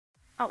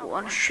I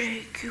wanna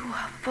shake you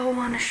up, I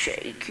wanna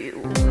shake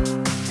you.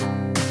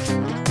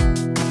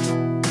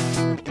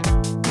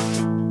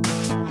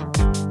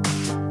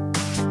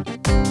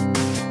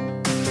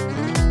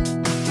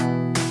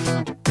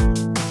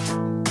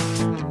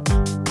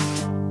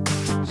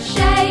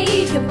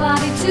 Shake your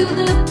body to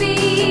the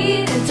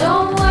beat and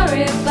don't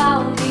worry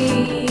about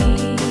me.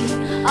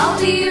 I'll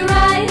be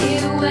right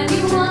here when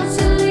you want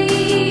to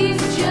leave.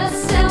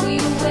 Just tell me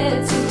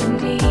where to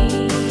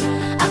meet.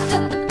 I've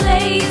got the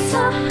place,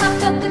 I've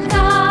got the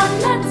car.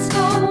 Let's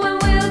go and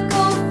we'll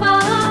go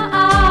far.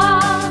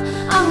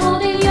 I'm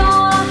holding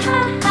your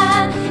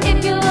hand.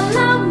 If you'll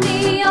allow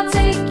me, I'll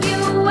take you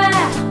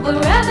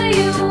wherever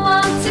you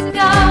want to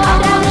go. I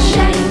wanna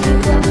shake you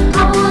up,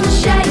 I wanna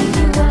shake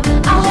you up,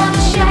 I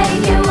wanna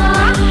shake you up.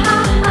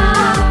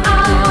 I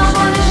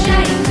wanna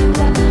shake you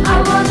up, I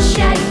wanna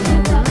shake you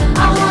up,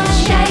 I wanna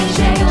shake,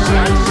 shake,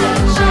 shake,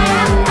 shake, shake.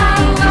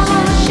 I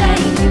wanna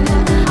shake you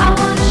up, I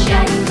wanna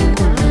shake you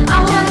up, I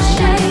wanna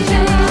shake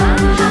you up.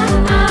 I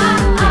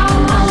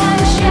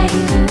wanna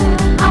shake you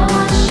up, I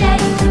wanna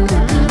shake you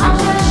up, I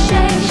wanna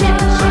shake,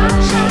 shake, shake,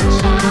 shake,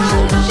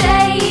 shake.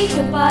 Shake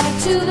your body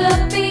to the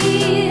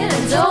beat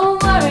and don't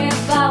worry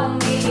about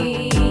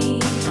me.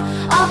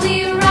 I'll be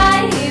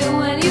right here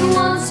when you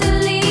want to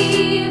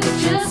leave.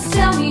 Just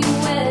tell me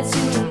where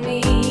to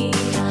meet.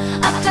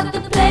 I've got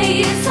the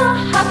place,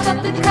 I've got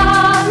the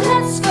car.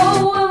 Let's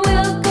go.